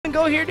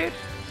even go here, dude?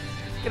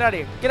 Get out of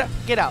here. Get out.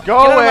 Get out.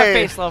 Go Get away. out of my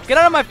face, Lo. Get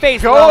out of my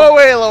face, Go Lo.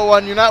 away, little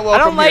one. You're not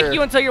welcome I don't like here.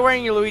 you until you're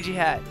wearing your Luigi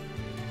hat.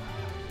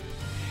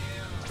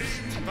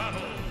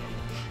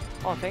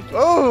 Oh, thank you.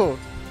 Oh.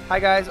 Hi,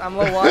 guys. I'm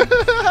Lo One.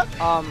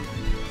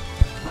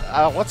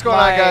 What's going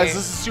on, guys? This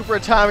is Super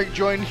Atomic,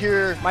 joined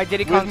here my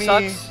Diddy Kong with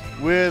sucks.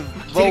 me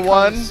with Diddy Lo Kong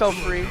One. is so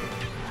free.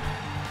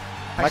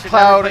 My I should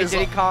Cloud never play is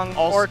Diddy Kong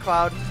also, or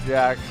Cloud.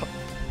 Yeah,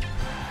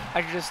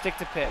 I should just stick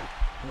to Pit.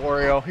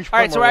 Wario. All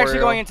right, so we're actually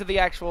going into the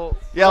actual.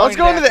 Yeah, let's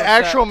go into the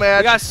actual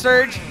match. We got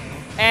Serge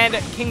and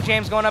King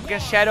James going up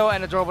against Shadow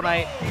and Adorable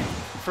Knight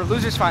for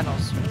losers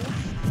finals.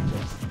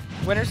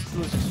 Winners,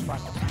 losers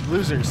finals.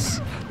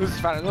 Losers. Losers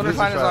finals. Winners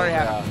finals already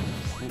happened.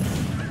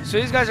 Yeah. So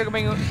these guys are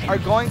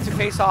going to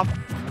face off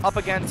up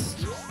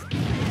against.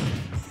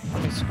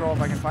 Let me scroll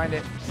if I can find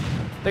it.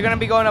 They're going to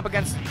be going up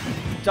against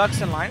Ducks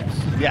and Liners.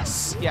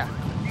 Yes. Yeah.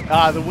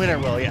 The winner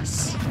will,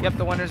 yes. Yep,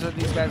 the winners of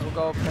these guys will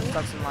go up against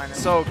Ducks and Liners.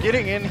 So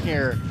getting in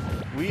here,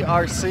 we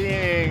are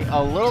seeing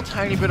a little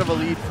tiny bit of a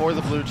lead for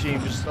the blue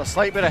team, just a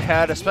slight bit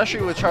ahead,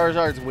 especially with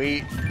Charizard's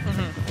weight.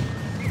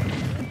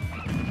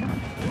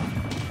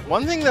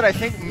 One thing that I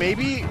think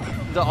maybe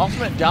the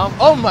ultimate down.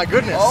 Oh my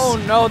goodness!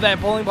 Oh no, that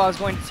bowling ball is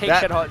going to take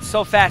Shadow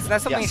so fast. And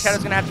that's something yes.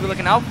 Shadow's going to have to be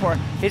looking out for.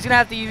 He's going to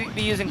have to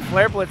be using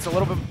Flare Blitz a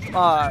little bit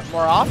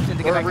more often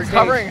to get back to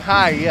recovering stage.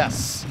 high,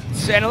 yes.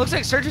 So, and it looks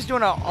like Serge is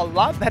doing a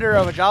lot better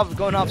of a job of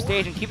going off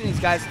stage and keeping these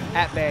guys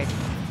at bay.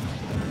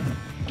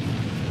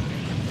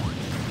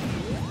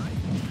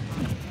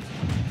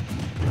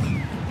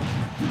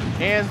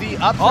 And the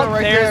up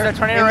right there, the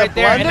tornado right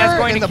there, and that's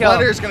going to kill. The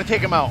blender is going to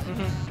take him out.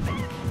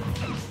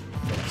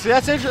 See,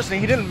 that's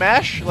interesting. He didn't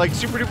mash like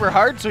super duper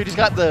hard, so he just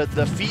got the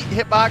feet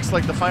hitbox,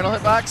 like the final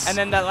hitbox. And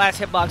then that last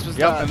hitbox was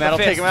and that'll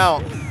take him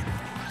out.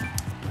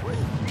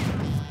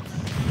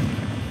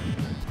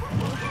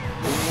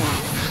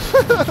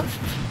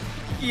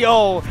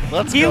 Yo,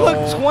 Let's he go.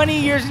 looked 20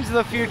 years into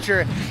the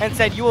future and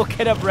said, "You will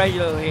get up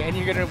regularly, and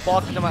you're gonna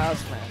walk into my house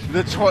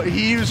smash."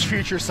 He used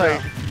future sight.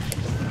 Yeah.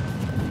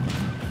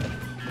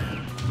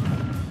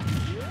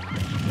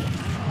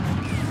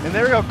 And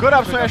there we go. Good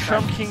up smash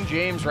from King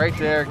James right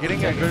there,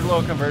 getting a good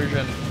low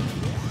conversion.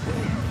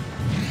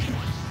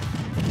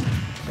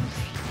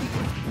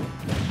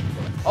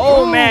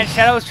 Oh man,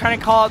 Shadow was trying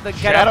to call out the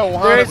get Shadow up.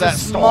 wanted that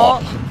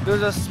stomp.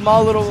 There's a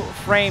small little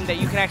frame that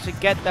you can actually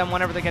get them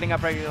whenever they're getting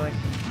up regularly,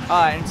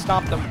 and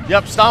stomp them.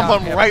 Yep, stomp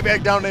them right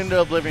back down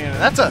into Oblivion. And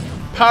that's a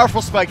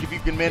powerful spike if you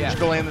can manage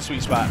to land the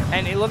sweet spot.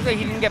 And it looked like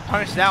he didn't get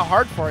punished that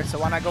hard for it, so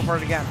why not go for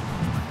it again?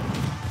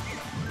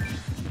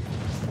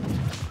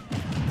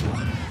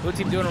 Blue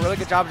team doing a really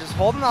good job of just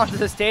holding on to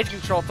the stage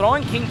control,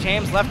 throwing King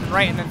James left and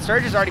right, and then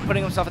Serge is already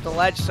putting himself at the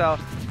ledge, so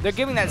they're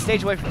giving that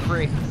stage away for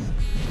free.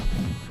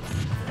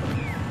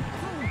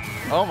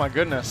 Oh my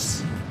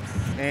goodness.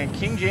 And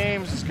King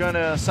James is going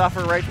to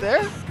suffer right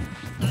there.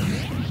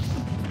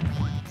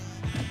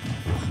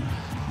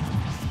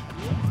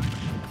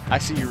 I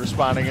see you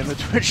responding in the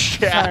Twitch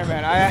chat. Sorry,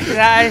 man.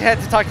 I had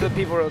to talk to the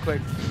people real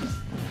quick.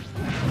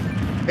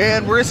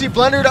 And we're going to see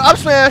Blender to up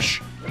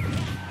smash.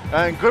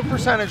 And good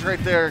percentage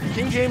right there.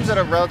 King James at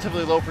a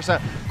relatively low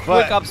percent.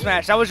 Quick up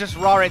smash. That was just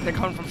raw right there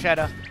coming from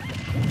Shadow.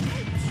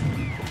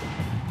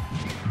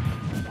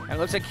 And it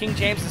looks like King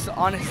James is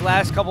on his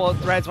last couple of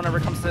threads whenever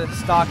it comes to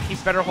stock. He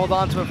better hold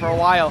on to it for a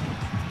while.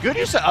 Good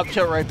use of up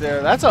tilt right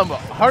there. That's a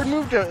hard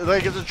move to,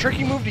 like, it's a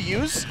tricky move to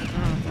use.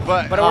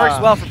 But it works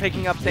well for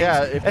picking up things.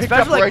 Yeah, it picked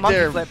especially up like right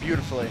there flip.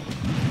 beautifully.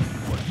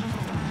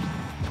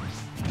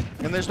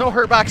 And there's no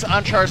hurt box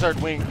on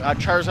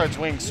Charizard's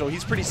wings, so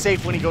he's pretty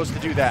safe when he goes to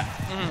do that.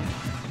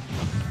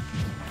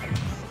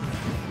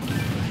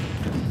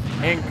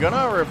 And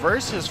gonna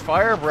reverse his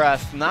fire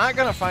breath, not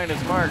gonna find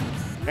his mark.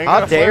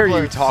 How dare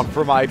you talk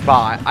for my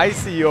bot? I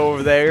see you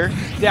over there.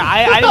 Yeah,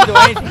 I didn't do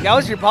anything. That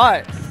was your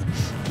bot.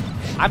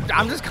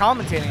 I'm just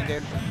commentating,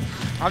 dude.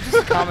 I'm just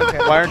a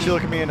commentator. Why aren't you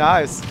looking me in the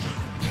eyes?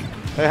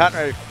 Hey,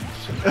 Henry.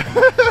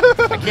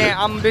 I can't.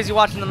 I'm busy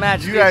watching the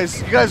match. You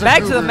guys are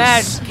back goobers. to the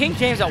match. King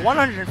James at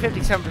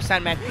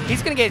 157%, man.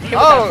 He's gonna get hit with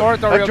that forward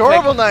throw real quick.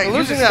 Adorable Knight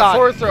using that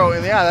forward throw,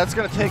 and yeah, that's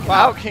gonna take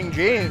out King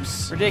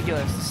James.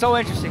 Ridiculous. So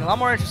interesting. A lot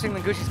more interesting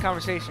than Gucci's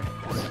conversation.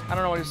 I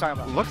don't know what he was talking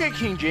about. Look at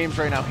King James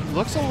right now. He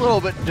looks a little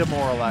bit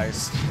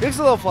demoralized. He looks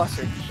a little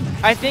flustered.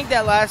 I think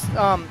that last,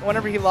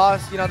 whenever he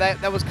lost, you know,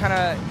 that was kind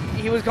of,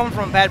 he was coming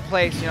from a bad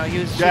place. You know, he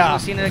was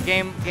choosing Lucina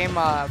game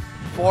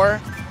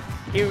 4.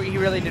 He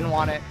really didn't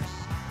want it.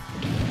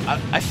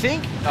 I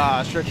think,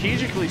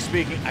 strategically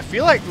speaking, I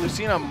feel like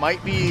Lucina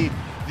might be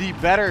the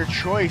better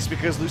choice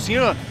because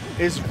Lucina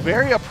is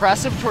very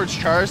oppressive towards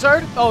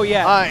Charizard. Oh,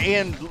 yeah.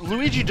 And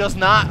Luigi does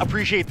not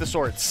appreciate the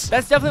swords.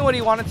 That's definitely what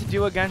he wanted to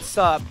do against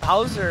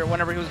Bowser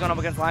whenever he was going up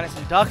against Linus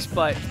and Ducks,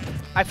 but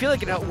I feel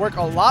like it would work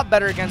a lot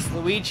better against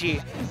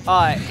Luigi,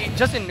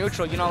 just in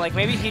neutral. You know, like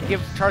maybe he'd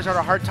give Charizard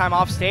a hard time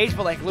off stage,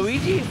 but like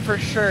Luigi, for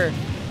sure,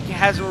 he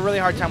has a really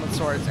hard time with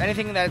swords.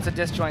 Anything that's a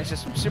disjoint is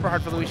just super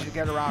hard for Luigi to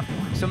get around.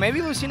 So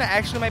maybe Lucina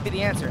actually might be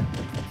the answer.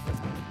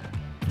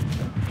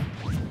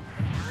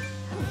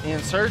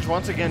 And Serge,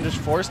 once again, just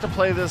forced to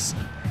play this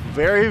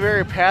very,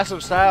 very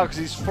passive style because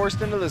he's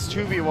forced into this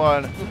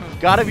 2v1.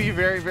 Got to be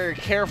very, very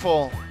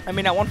careful. I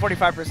mean, at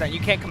 145%, you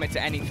can't commit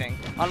to anything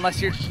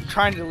unless you're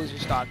trying to lose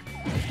your stock.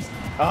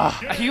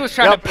 He was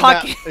trying to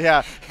pocket.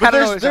 Yeah, but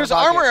there's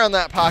armor on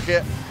that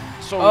pocket.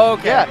 So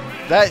yeah,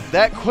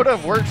 that could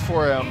have worked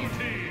for him.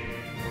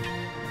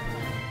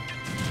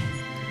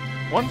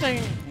 One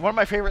of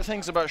my favorite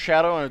things about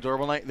Shadow and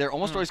Adorable Knight, they're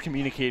almost always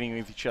communicating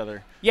with each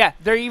other. Yeah,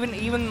 they're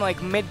even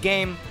like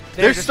mid-game.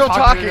 They're just still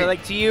talking. They're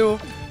like, to you,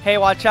 hey,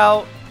 watch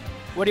out.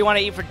 What do you want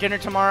to eat for dinner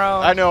tomorrow?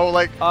 I know,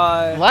 like,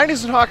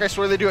 Linus and Hawk, I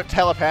swear they do it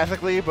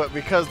telepathically, but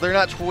because they're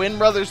not twin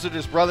brothers, they're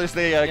just brothers,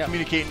 they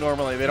communicate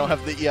normally. They don't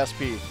have the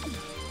ESP.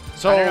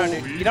 So I don't know,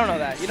 dude. You don't know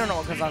that. You don't know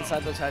what goes on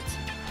inside those heads.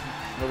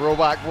 The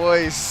robot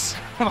voice.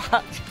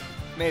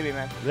 Maybe,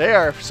 man. They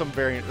are some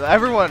very...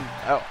 Everyone...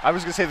 I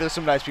was going to say there's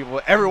some nice people,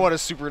 but everyone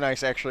is super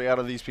nice, actually, out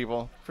of these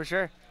people. For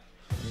sure.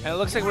 And it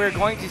looks like we're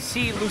going to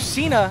see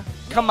Lucina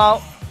come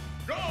out.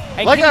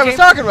 And like I was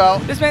talking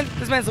about. This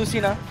man's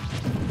Lucina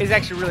is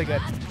actually really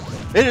good.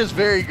 It is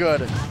very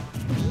good.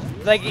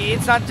 Like,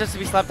 it's not just to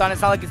be slept on.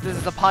 It's not like this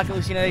is a pocket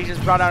Lucina that he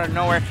just brought out of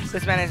nowhere.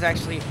 This man has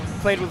actually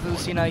played with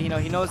Lucina. You know,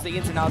 he knows the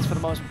ins and outs for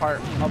the most part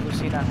of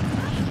Lucina.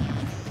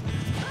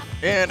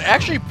 And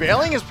actually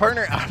bailing his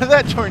partner out of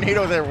that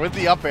tornado there with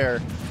the up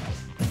air.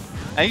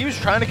 And he was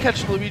trying to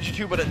catch Luigi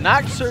too, but it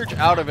knocked Serge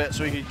out of it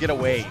so he could get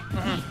away.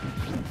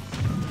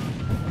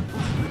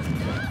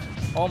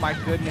 Oh my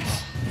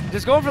goodness.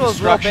 Just going for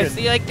those real bits.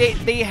 Like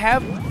they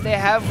have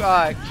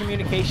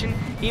communication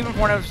even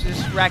when it's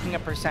just racking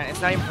up percent.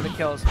 It's not even for the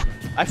kills.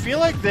 I feel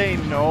like they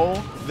know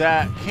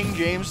that King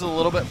James is a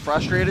little bit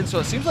frustrated, so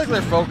it seems like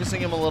they're focusing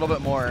him a little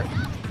bit more.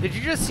 Did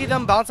you just see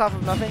them bounce off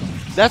of nothing?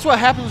 That's what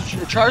happens.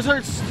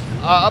 Charizard's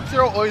up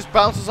throw always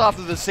bounces off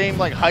of the same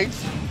like height,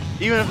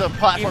 even if the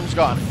platform's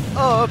gone.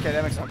 Oh, okay,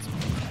 that makes sense.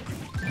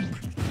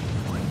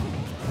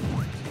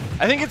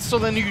 I think it's so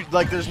then you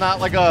like there's not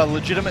like a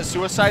legitimate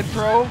suicide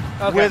throw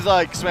with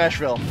like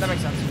Smashville. That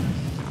makes sense.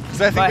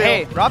 I think but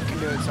hey, Rob can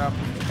do it, so.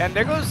 And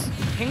there goes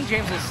King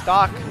James's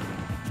stock.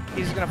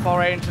 He's gonna fall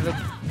right into the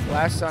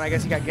blast zone. I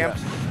guess he got gimped.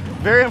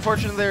 Very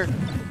unfortunate there.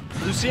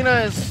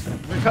 Lucina's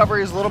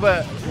recovery is a little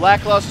bit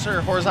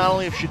lackluster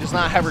horizontally if she does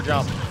not have her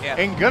jump. Yeah.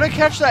 And gonna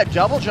catch that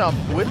double jump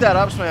with that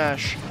up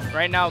smash.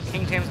 Right now,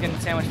 King James getting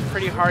sandwiched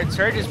pretty hard.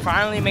 Serge is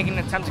finally making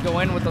an attempt to go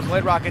in with those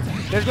Lloyd Rockets.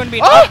 There's going to be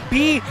an up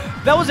B.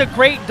 That was a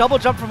great double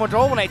jump from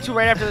Adorable Knight too,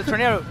 right after the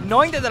tornado.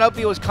 Knowing that up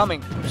B was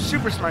coming,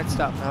 super smart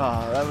stuff.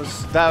 Oh,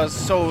 that was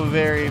so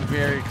very,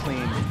 very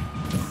clean.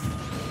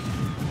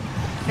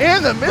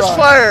 And the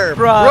misfire,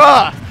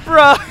 bruh.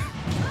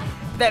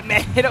 That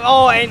man hit him.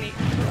 Oh, and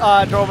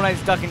Adorable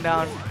Knight's ducking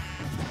down.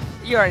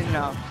 You already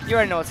know. You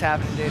already know what's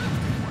happening, dude.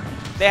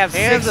 They have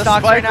and 6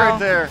 stocks right now. Right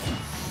there.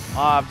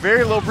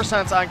 Very low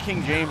percents on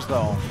King James,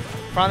 though.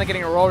 Finally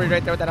getting a roll read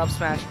right there with that up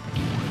smash.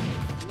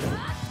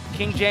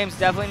 King James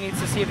definitely needs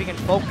to see if he can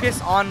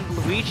focus on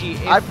Luigi,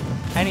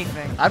 if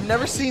anything. I've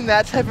never seen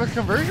that type of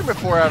conversion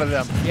before out of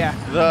them.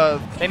 Yeah.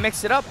 They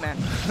mixed it up, man.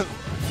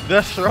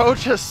 The throw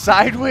to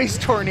sideways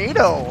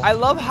tornado. I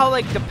love how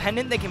like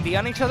dependent they can be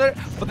on each other,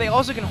 but they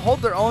also can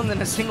hold their own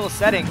in a single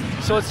setting.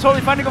 So it's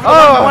totally fine to go for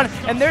one.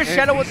 And there's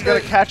Shadow with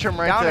gonna catch him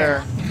right there.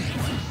 Air.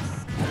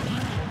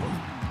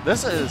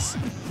 This is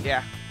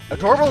yeah.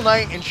 Adorable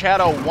Knight and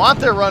Shadow want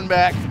their run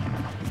back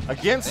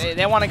against.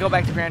 They want to go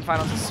back to Grand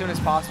Finals as soon as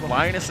possible.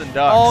 Linus and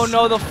Ducks. Oh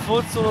no, the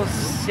footstool will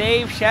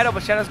save Shadow,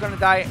 but Shadow's going to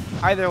die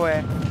either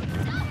way.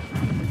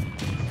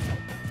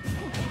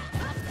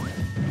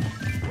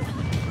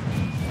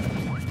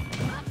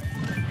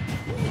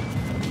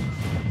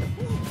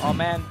 Oh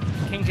man,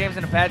 King James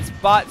in a bad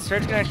spot.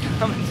 Serge going to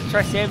come in to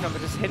try saving him,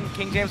 but just hitting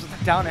King James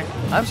with a downer.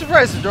 I'm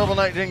surprised Adorable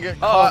Knight didn't get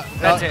caught.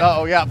 That's it.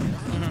 Oh yeah.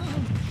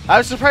 I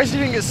was surprised he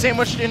didn't get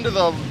sandwiched into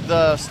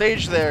the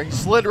stage there. He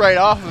slid right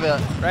off of it.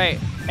 Right.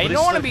 And you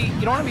don't want to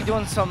be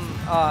doing some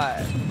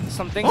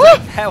things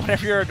like that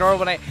whenever you're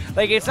Adorable Knight.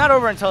 Like it's not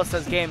over until it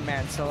says game,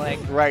 man. So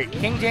like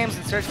King James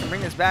and Serge can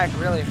bring this back,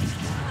 really.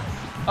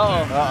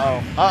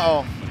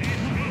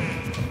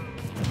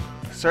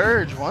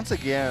 Serge once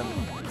again.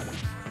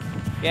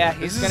 Yeah,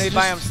 he's gonna be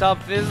by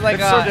himself. This is like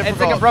it's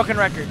like a broken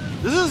record.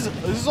 This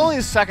is only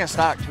his second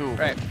stock too.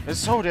 Right. It's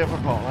so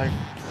difficult. Like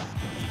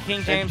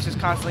King James is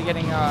constantly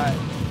getting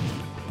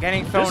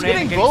thrown in,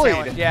 getting bullied.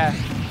 Sandwiched. Yeah,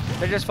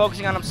 they're just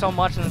focusing on him so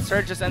much, and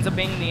Serge just ends up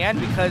being in the end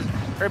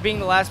being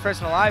the last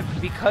person alive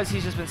because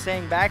he's just been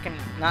staying back and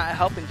not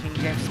helping King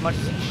James as much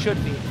as he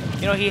should be.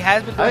 You know, he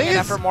has been doing an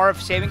effort more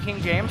of saving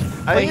King James,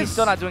 but he's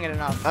still not doing it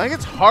enough. I think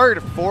it's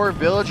hard for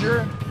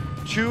Villager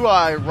to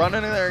run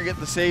in there and get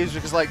the saves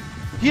because like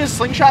he has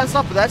slingshot and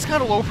stuff, but that's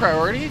kind of low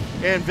priority,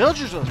 and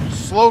Villager's a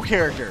slow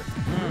character.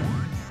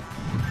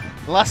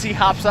 Unless he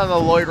hops on the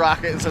Lloyd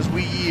Rocket and says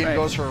wee and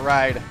goes for a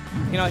ride.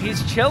 You know,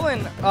 he's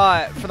chilling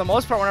for the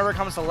most part whenever it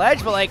comes to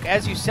ledge, but like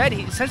as you said,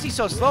 since he's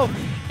so slow,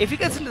 if he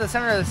gets into the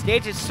center of the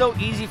stage, it's so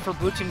easy for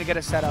blue team to get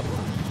a setup.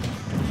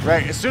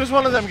 Right, as soon as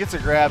one of them gets a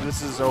grab,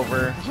 this is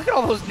over. Look at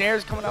all those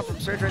nairs coming up from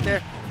Serge right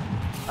there.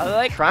 I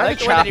like the way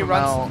that he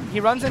runs. He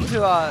runs into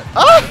to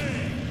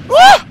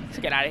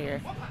get out of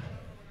here.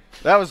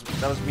 That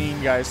was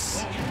mean,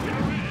 guys.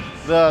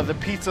 The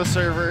pizza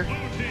server.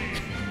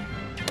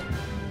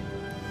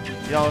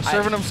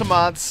 Serving him some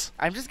mods.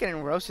 I'm just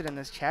getting roasted in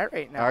this chat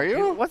right now. Are you?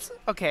 Dude, what's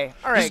okay?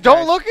 All right. Just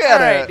don't look at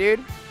it. All right,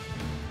 dude.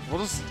 We'll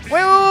just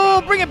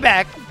Wait, bring it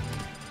back.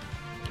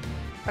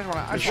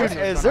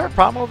 Is there a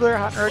problem over there,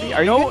 Hot Nerdy?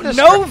 Are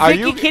no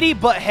Vicky Kitty,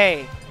 but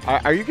hey.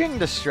 Are you getting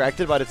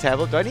distracted by the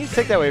tablet? Do I need to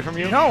take that away from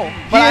you? No,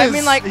 but I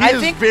mean, like, I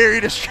think very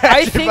distracted.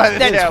 I think by the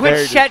that tablet.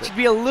 Twitch chat should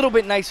be a little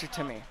bit nicer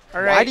to me.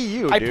 All right. Why do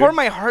you? I dude? pour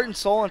my heart and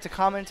soul into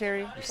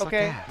commentary.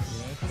 Okay.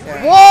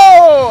 Yeah.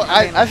 Whoa!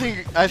 I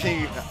think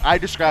I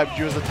described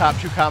you as the top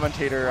 2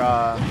 commentator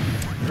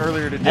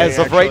earlier today. As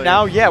of right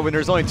now, yeah. When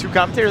there's only 2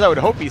 commentators, I would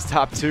hope he's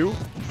top 2.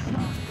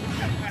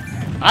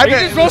 Are you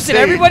just roasting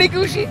everybody,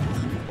 Gucci?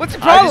 What's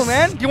your problem,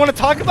 man? Do you want to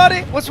talk about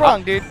it? What's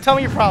wrong, dude? Tell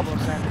me your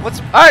problems, man. All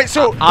right,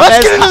 so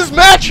let's get into this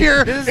match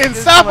here and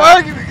stop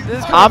arguing.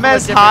 I'm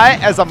as high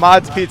as a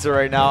Mods Pizza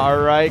right now, all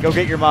right? Go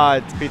get your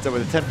Mods Pizza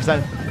with a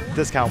 10%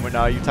 discount when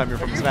you tell me you're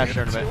from the Smash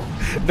Tournament.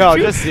 No,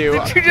 just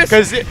you.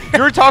 Because you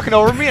were talking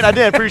over me, and I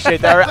didn't appreciate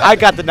that. Right? I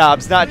got the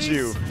knobs, not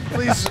you.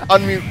 Please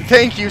unmute.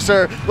 Thank you,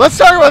 sir. Let's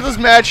talk about this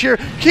match here.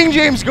 King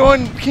James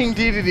going King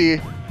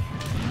DDD.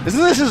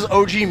 Isn't this his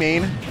OG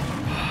main?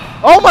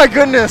 Oh my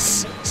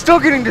goodness! Still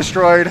getting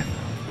destroyed.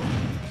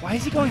 Why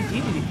is he going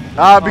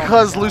DDD?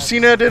 Because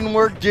Lucina didn't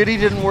work, Diddy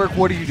didn't work.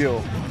 What do you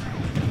do?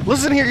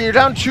 Listen here, you're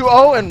down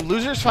 2-0 in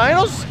losers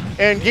finals,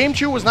 and game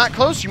 2 was not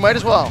close. You might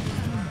as well.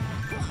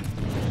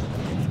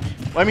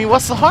 I mean,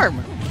 what's the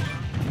harm?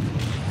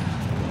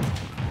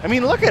 I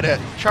mean, look at it.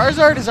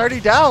 Charizard is already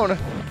down.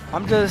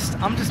 I'm just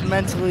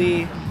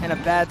mentally in a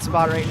bad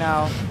spot right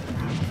now.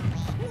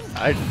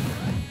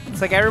 It's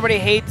like everybody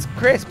hates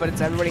Chris, but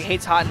it's everybody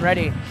hates Hot and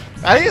Ready.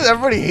 I think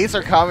everybody hates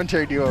our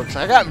commentary duo because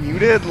I got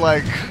muted,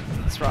 like,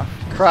 it's rough.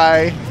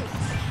 Cry.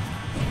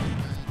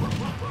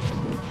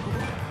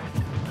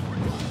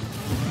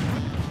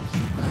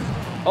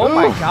 Oh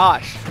my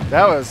gosh.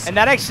 That was. And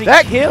that actually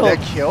killed.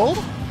 That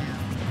killed?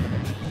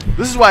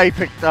 This is why he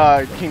picked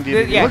King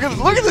DDD. Yeah,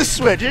 look at this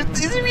switch. It's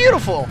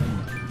beautiful.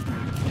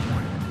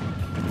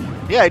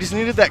 Yeah, I just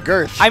needed that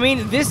girth. I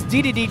mean, this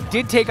DDD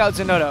did take out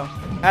Zenodo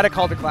at a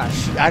Call to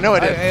Clash. I know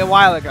it did. A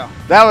while ago.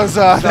 That was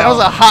a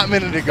hot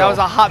minute ago. That was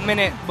a hot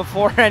minute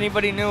before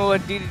anybody knew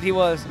what DDD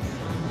was.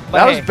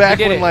 But that was back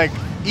when like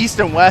East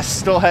and West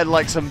still had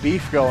like some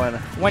beef going.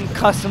 When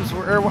customs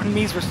were, or when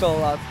Miis were still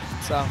allowed.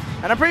 So,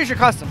 and I'm pretty sure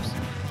customs.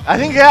 I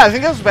think that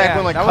was back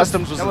when like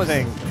customs was a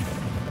thing.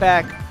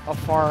 Back a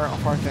far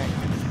thing.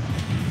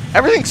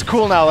 Everything's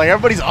cool now. Like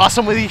everybody's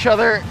awesome with each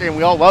other, and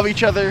we all love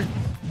each other.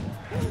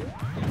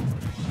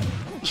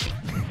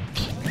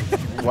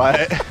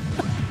 What?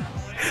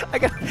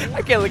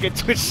 I can't look at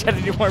Twitch chat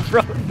anymore,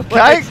 bro. Can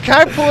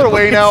I pull it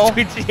away now?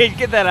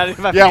 Get that out of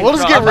my face, we'll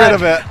just get rid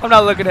of it. I'm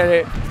not looking at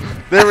it.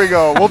 There we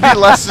go. We'll be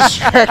less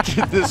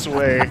distracted this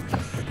way.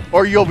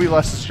 Or you'll be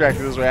less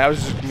distracted this way. I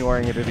was just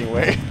ignoring it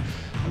anyway.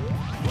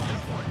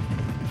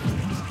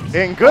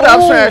 And good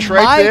up smash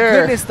right there. My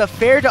goodness, the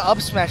fair to up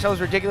smash. That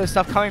was ridiculous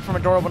stuff coming from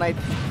Adorable Knight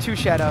 2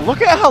 Shadow.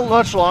 Look at how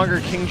much longer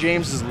King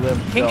James has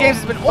lived. King James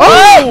has been.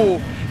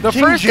 Oh! The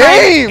King first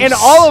James!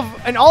 time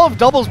in all of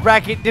doubles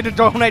bracket did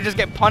Adorable Knight just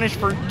get punished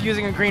for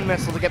using a green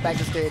missile to get back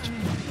to stage.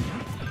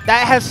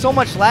 That has so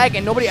much lag,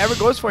 and nobody ever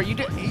goes for it.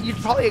 You'd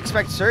probably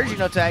expect Serge,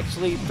 to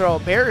actually throw a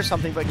bear or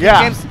something, but King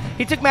James,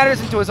 he took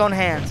matters into his own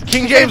hands.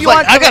 King James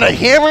like, I got a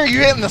hammer, you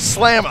hitting the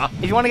slammer.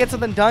 If you want to get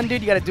something done,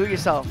 dude, you got to do it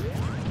yourself.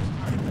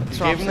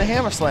 Gave him the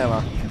hammer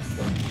slammer.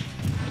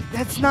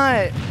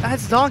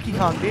 That's Donkey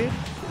Kong, dude.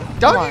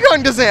 Donkey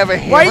Kong doesn't have a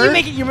hammer. Why are you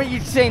making,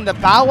 you're saying the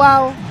Bow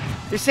Wow?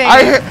 You're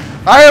saying.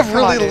 I have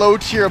really low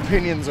tier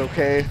opinions,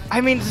 okay?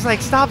 I mean, just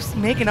like, stop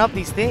making up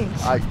these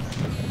things.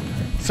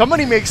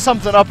 Somebody makes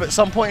something up at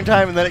some point in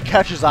time and then it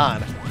catches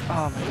on.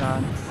 Oh my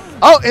god.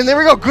 Oh, and there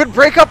we go. Good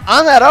breakup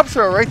on that up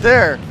throw right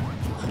there.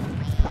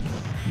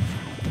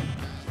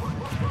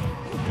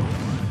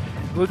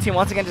 Blue team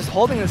once again just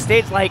holding the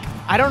stage. Like,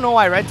 I don't know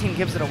why red team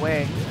gives it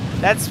away.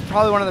 That's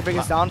probably one of the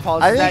biggest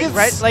downfalls. I think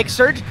it's like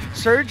Serge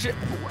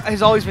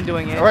has always been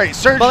doing it. All right,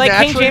 Serge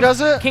naturally does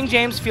it. King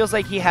James feels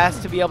like he has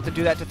to be able to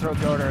do that to throw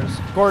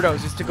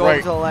Gordos, just to go over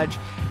to the ledge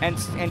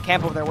and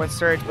camp over there with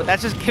Serge. But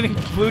that's just giving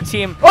blue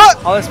team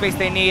all the space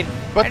they need.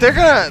 But they're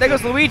gonna. There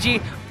goes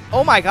Luigi.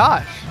 Oh my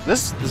gosh.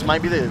 This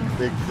might be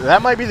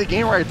that might be the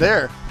game right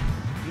there.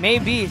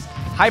 Maybe.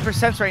 High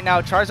percents right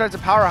now. Charizard's a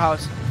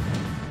powerhouse.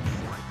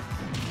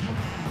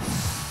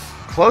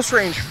 Close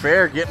range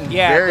fair getting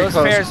very those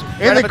close. Fairs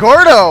And the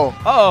Gordo.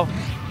 Uh-oh.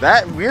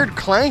 That weird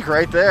clank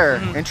right there.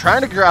 And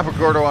trying to drop a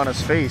Gordo on his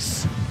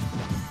face.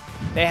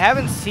 They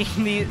haven't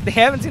seen the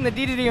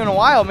DDD in a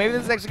while. Maybe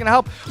this is actually gonna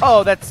help.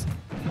 Oh, that's.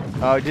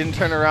 Oh, he didn't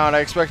turn around. I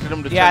expected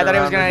him to turn around. Yeah, I thought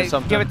he was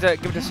gonna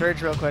give it to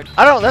Serge real quick.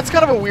 I don't know. That's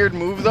kind of a weird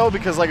move though,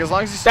 because like as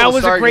long as he still that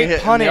was a great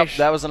punish. Yep,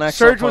 that was an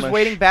excellent Serge was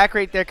waiting back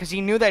right there because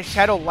he knew that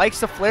Shadow likes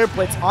to flare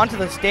blitz onto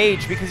the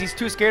stage because he's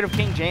too scared of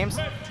King James.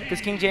 Because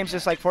King James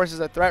just like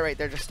forces a threat right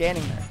there, just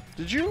standing there.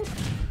 Did you?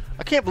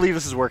 I can't believe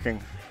this is working.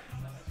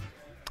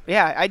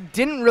 Yeah, I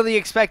didn't really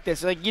expect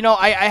this. Like, you know,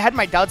 I had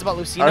my doubts about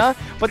Lucina,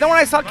 but then when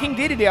I saw King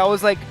DDD, I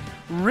was like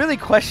really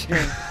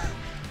questioning.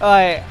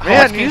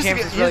 Man, you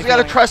just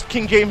gotta trust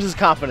King James's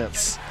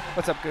confidence.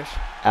 What's up, Gush?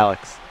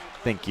 Alex,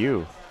 thank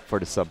you for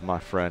the sub, my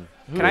friend.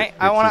 Can I?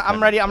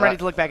 I'm ready. I'm ready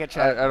to look back at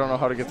chat. I don't know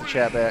how to get the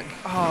chat back.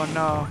 Oh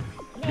no.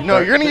 No,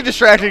 you're gonna get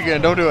distracted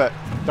again. Don't do it.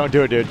 Don't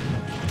do it, dude.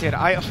 Dude,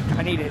 I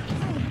need it.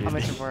 I'm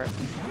itching for it.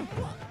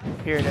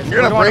 Here it is.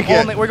 You're gonna break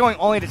it. We're going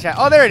only to chat.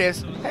 Oh, there it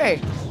is.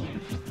 Hey.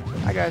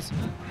 Hi, guys.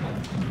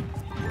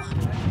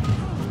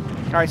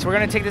 All right, so we're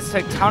going to take this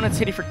to Town and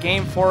City for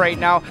Game 4 right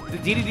now. The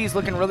DDD is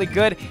looking really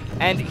good,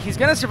 and he's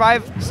going to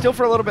survive still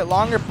for a little bit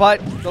longer, but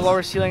the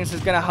lower ceilings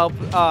is going to help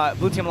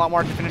Blue Team a lot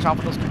more to finish off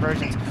with those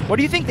conversions. What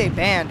do you think they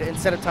banned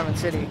instead of Town and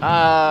City?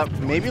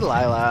 Maybe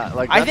Lila.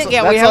 Like, I think,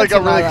 that's we have like a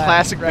really Lila,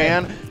 classic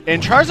ban.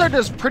 And Charizard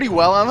does pretty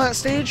well on that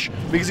stage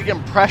because he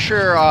can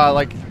pressure,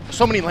 like,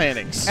 so many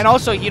landings. And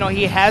also, you know,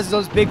 he has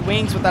those big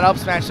wings with that up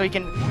smash, so he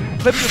can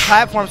flip the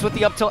platforms with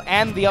the up tilt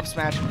and the up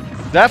smash.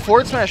 That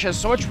forward smash has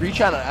so much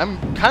reach on it. I'm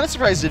kind of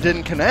surprised it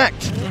didn't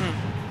connect.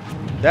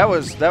 That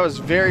was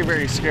very,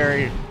 very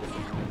scary.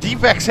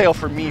 Deep exhale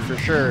for me for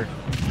sure.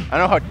 I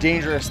know how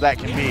dangerous that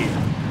can be.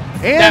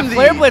 And that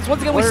Flare Blitz,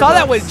 once again, we saw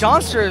that with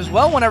Johnster as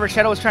well. Whenever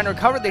Shadow was trying to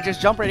recover, they just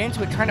jump right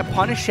into it, trying to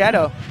punish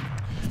Shadow.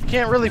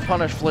 Can't really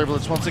punish Flare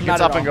Blitz once it gets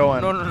up and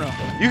going. No.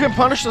 You can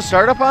punish the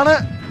startup on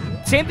it.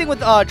 Same thing with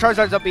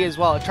Charizard's up B as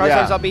well.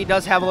 Charizard's up B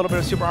does have a little bit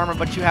of super armor,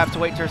 but you have to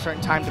wait to a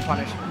certain time to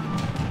punish.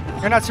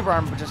 Or not super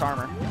armor, but just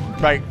armor.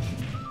 Right.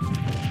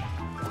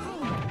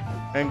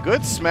 And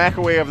good smack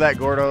away of that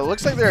Gordo. It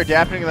looks like they're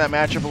adapting to that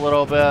matchup a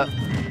little bit.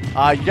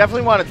 You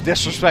definitely want to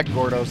disrespect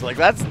Gordos. Like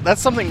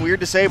that's something weird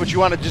to say, but you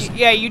want to just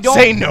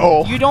say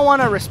no. You don't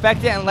want to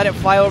respect it and let it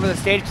fly over the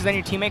stage because then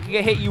your teammate can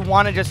get hit. You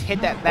want to just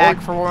hit that back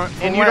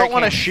and you don't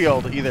want to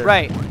shield either.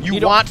 Right. You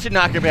want to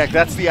knock it back.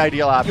 That's the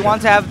ideal option. You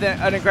want to have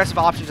an aggressive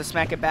option to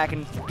smack it back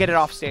and get it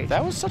off stage.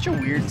 That was such a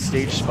weird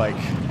stage spike.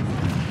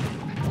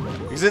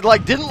 Because it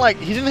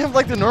he didn't have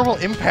like the normal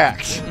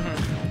impact.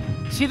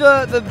 See,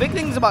 the big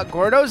things about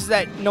Gordos is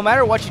that no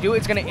matter what you do,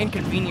 it's going to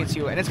inconvenience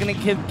you, and it's going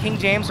to give King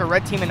James or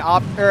Red Team an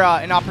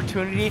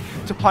opportunity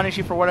to punish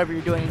you for whatever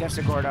you're doing against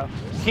a Gordo.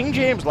 King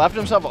James left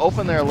himself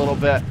open there a little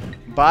bit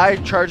by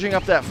charging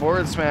up that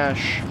forward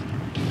smash.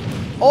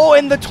 Oh,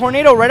 and the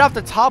tornado right off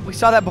the top. We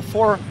saw that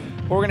before.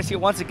 We're going to see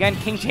it once again.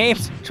 King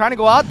James trying to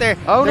go out there.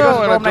 Oh,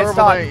 no, and a Adorable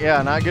Knight.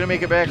 Yeah, not going to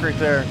make it back right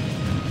there.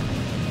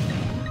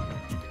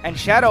 And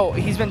Shadow,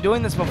 he's been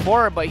doing this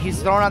before, but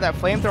he's throwing out that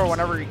flamethrower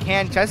whenever he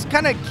can, just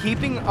kind of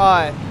keeping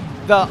the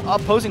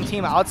opposing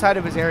team outside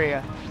of his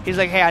area. He's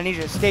like, hey, I need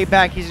you to stay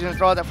back. He's going to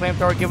throw out that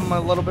flamethrower, give him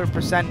a little bit of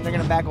percent, and they're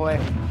going to back away.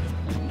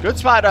 Good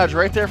spot dodge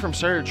right there from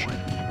Serge.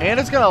 And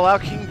it's going to allow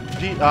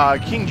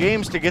King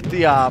James to get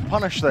the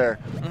punish there.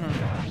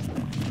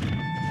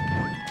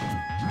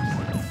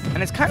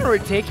 And it's kind of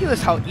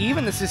ridiculous how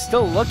even this is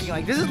still looking.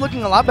 Like, this is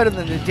looking a lot better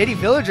than the Diddy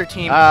Villager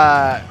team.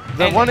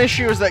 The one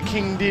issue is that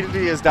King DDD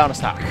is down a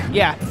stock.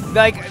 Yeah,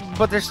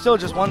 but there's still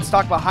just one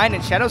stock behind,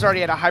 and Shadow's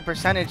already at a high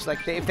percentage.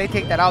 Like, if they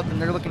take that out, then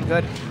they're looking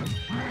good.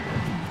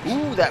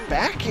 Ooh, that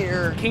back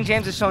air. King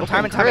James has shown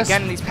time and time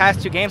again in these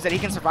past 2 games that he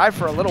can survive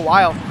for a little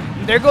while.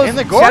 And there goes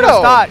the Gordo. Shadow's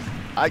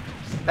stock.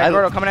 That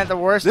Gordo coming at the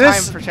worst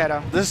time for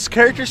Shadow. This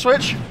character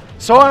switch,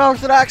 so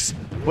unorthodox,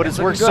 but it's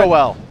worked so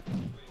well.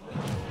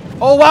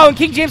 Oh, wow, and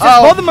King James has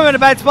both of them in a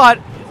bad spot.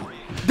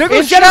 There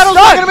goes Shadow's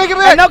not going to make it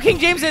back. And now King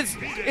James,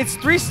 it's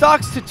 3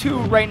 stocks to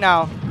 2 right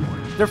now.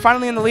 They're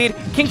finally in the lead.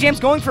 King James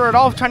going for it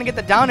all, trying to get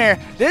the down air.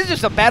 This is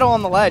just a battle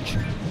on the ledge.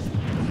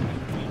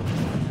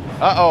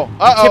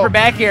 Tipper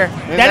back here.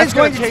 And that is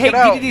going to take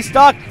DDD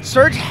stock.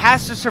 Surge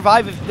has to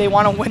survive if they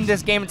want to win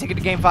this game and take it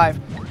to Game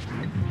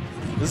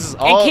 5. This is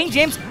all. And King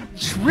James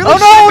really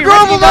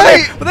Adorable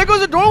Knight! But there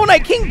goes Adorable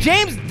Knight. King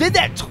James did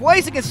that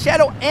twice against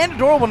Shadow and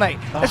Adorable Knight.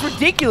 That's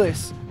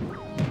ridiculous.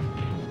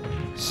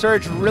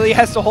 Surge really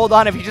has to hold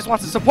on if he just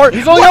wants to support.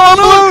 He's only on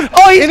balloon.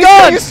 Oh, he's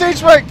gone. He's stage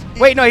spiked.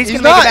 Wait, no, he's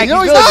going to make it back.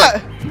 No, he's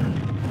not.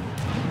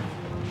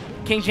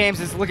 King James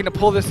is looking to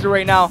pull this through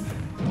right now.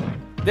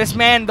 This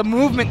man, the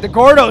movement, the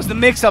Gordos, the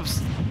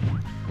mix-ups.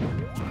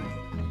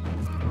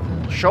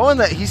 Showing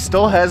that he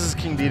still has his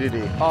King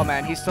DDD. Oh,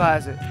 man, he still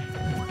has it.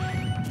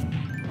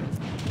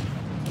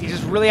 He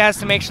just really has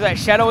to make sure that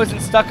Shadow isn't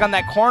stuck on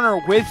that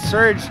corner with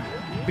Surge,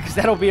 because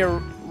that'll be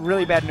a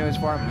really bad news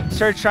for him.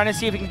 Surge trying to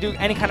see if he can do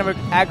any kind of an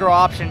aggro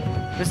option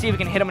to see if he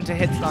can hit him into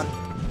hit stun.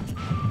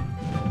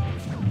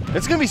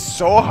 It's going to be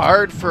so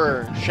hard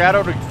for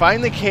Shadow to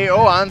find the KO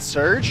on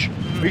Surge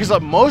because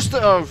most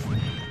of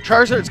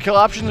Charizard's kill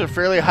options are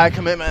fairly high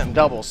commitment and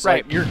doubles.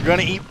 Right. Like, you're going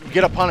to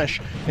get a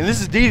punish. And this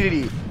is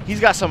DDD.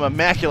 He's got some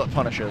immaculate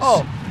punishes.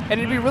 Oh, and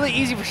it'd be really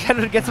easy for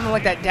Shadow to get something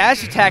like that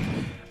dash attack,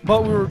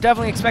 but we were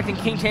definitely expecting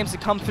King James to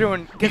come through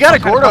and get you got a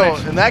Gordo,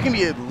 and that can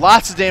be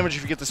lots of damage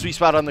if you get the sweet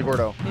spot on the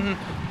Gordo.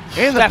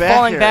 And that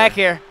falling back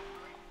here.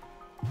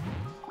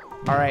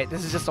 All right,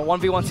 this is just a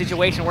 1v1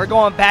 situation. We're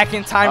going back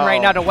in time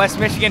right now to West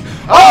Michigan.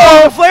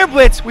 Oh, Flare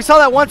Blitz! We saw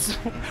that once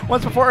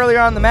before earlier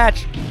on in the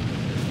match.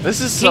 This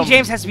is King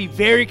James has to be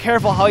very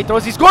careful how he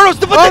throws these Gordos.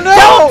 But oh the no!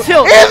 down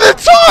tilt! And the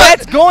taunt!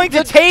 That's going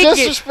to take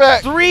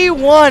disrespect. it.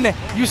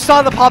 3-1. You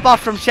saw the pop off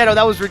from Shadow.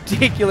 That was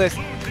ridiculous.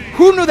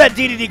 Who knew that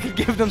DDD could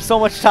give them so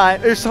much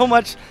time? There's so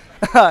much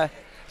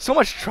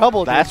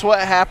trouble. That's what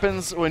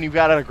happens when you've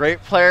got a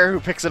great player who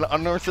picks an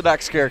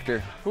unorthodox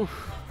character. Oof.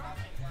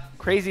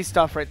 Crazy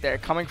stuff right there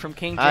coming from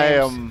King I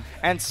James am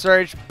and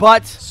Serge.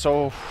 But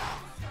so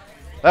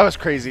that was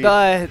crazy. the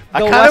I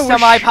West wish,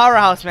 MI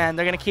powerhouse, man,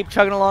 they're gonna keep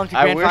chugging along to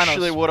grand I wish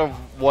finals. they would have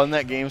won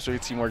that game so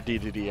we'd see more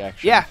DDD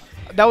action. Yeah,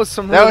 that was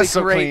some That really was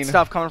so great clean.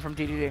 stuff coming from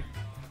DDD.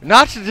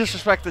 Not to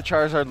disrespect the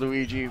Charizard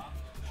Luigi,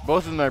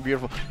 both of them are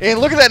beautiful. And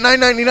look at that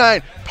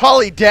 999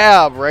 Poly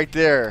Dab right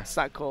there. It's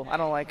not cool. I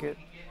don't like it.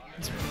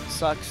 It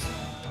sucks.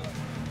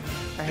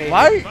 I hate it.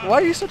 Why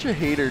are you such a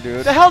hater,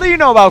 dude? The hell do you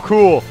know about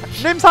cool?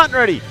 Name's hot and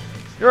ready.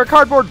 You're a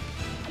cardboard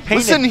painted.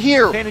 Listen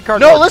here. Painted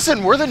cardboard. No,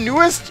 listen. We're the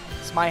newest.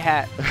 It's my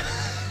hat.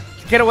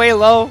 Get away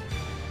low.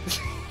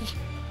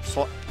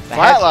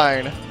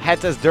 Flatline.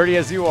 Hat's as dirty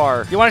as you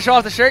are. You want to show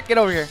off the shirt? Get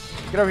over here.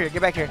 Get over here.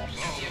 Get back here.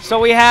 So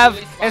we have,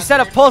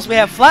 instead of Pulse, we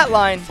have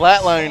Flatline.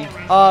 Flatline.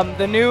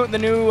 The new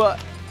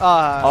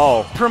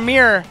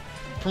premier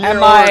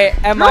Premier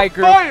MI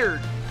group. Fired.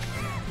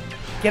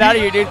 Get out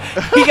of here, dude.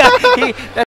 That's